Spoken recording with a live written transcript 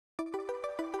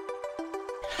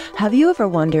Have you ever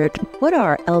wondered, what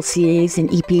are LCAs and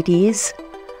EPDs?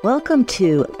 Welcome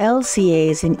to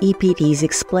LCAs and EPDs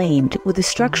Explained with the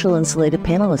Structural Insulated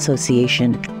Panel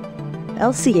Association.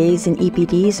 LCAs and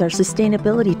EPDs are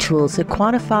sustainability tools that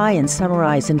quantify and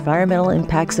summarize environmental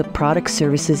impacts of products,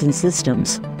 services, and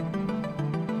systems.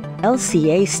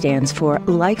 LCA stands for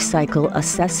Life Cycle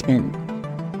Assessment.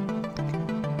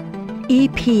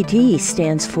 EPD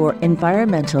stands for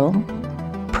Environmental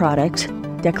Product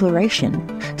Declaration.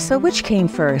 So which came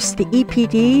first, the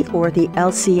EPD or the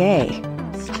LCA?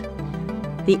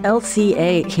 The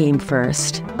LCA came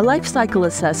first. A life cycle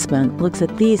assessment looks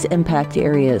at these impact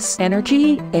areas: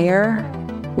 energy, air,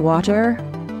 water,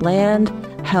 land,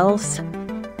 health,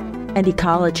 and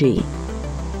ecology.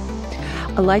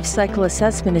 A life cycle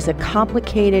assessment is a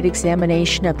complicated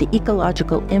examination of the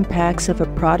ecological impacts of a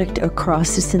product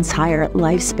across its entire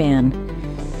lifespan.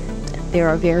 There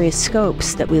are various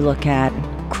scopes that we look at: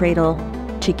 cradle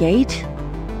to gate,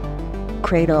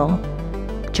 cradle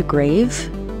to grave,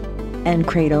 and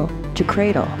cradle to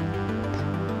cradle.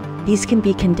 These can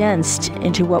be condensed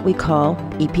into what we call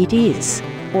EPDs,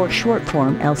 or short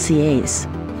form LCAs.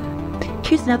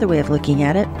 Here's another way of looking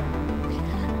at it.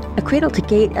 A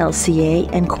cradle-to-gate LCA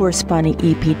and corresponding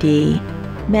EPD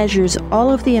measures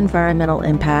all of the environmental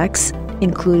impacts,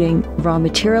 including raw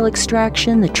material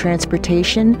extraction, the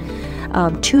transportation,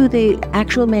 to the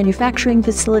actual manufacturing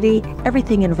facility,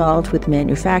 everything involved with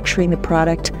manufacturing the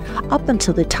product up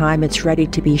until the time it's ready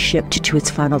to be shipped to its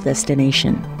final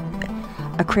destination.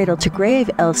 A cradle-to-grave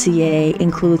LCA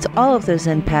includes all of those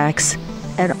impacts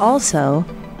and also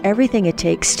everything it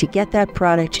takes to get that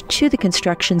product to the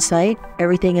construction site,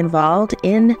 everything involved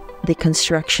in the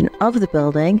construction of the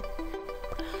building,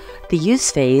 the use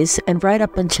phase, and right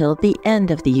up until the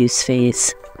end of the use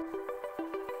phase.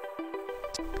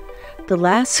 The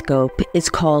last scope is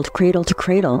called cradle to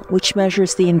cradle, which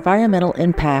measures the environmental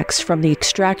impacts from the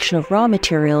extraction of raw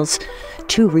materials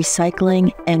to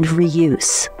recycling and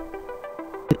reuse.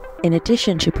 In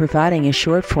addition to providing a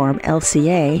short form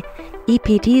LCA,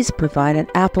 EPDs provide an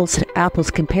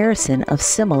apples-to-apples comparison of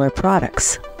similar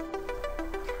products.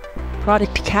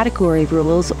 Product category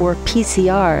rules, or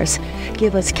PCRs,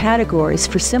 give us categories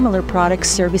for similar products,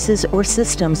 services, or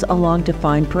systems along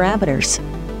defined parameters.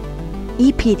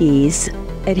 EPDs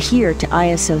adhere to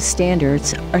ISO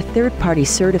standards, are third-party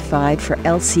certified for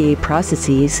LCA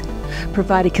processes,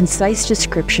 provide a concise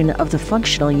description of the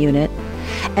functional unit,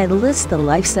 and list the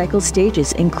life cycle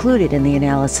stages included in the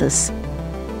analysis.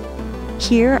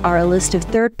 Here are a list of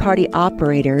third-party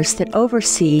operators that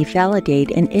oversee,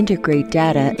 validate, and integrate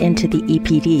data into the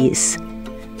EPDs.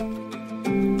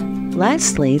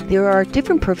 Lastly, there are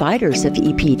different providers of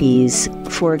EPDs.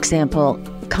 For example,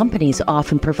 companies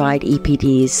often provide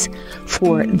EPDs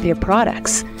for their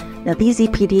products. Now, these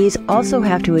EPDs also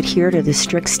have to adhere to the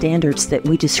strict standards that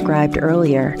we described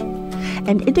earlier.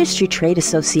 And industry trade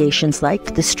associations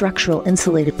like the Structural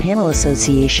Insulated Panel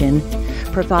Association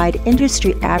provide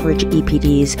industry average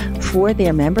EPDs for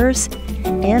their members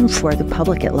and for the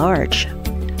public at large.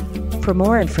 For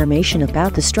more information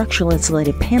about the Structural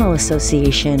Insulated Panel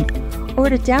Association, or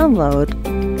to download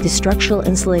the Structural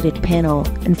Insulated Panel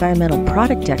Environmental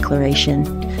Product Declaration,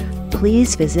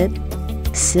 please visit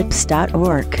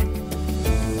sips.org.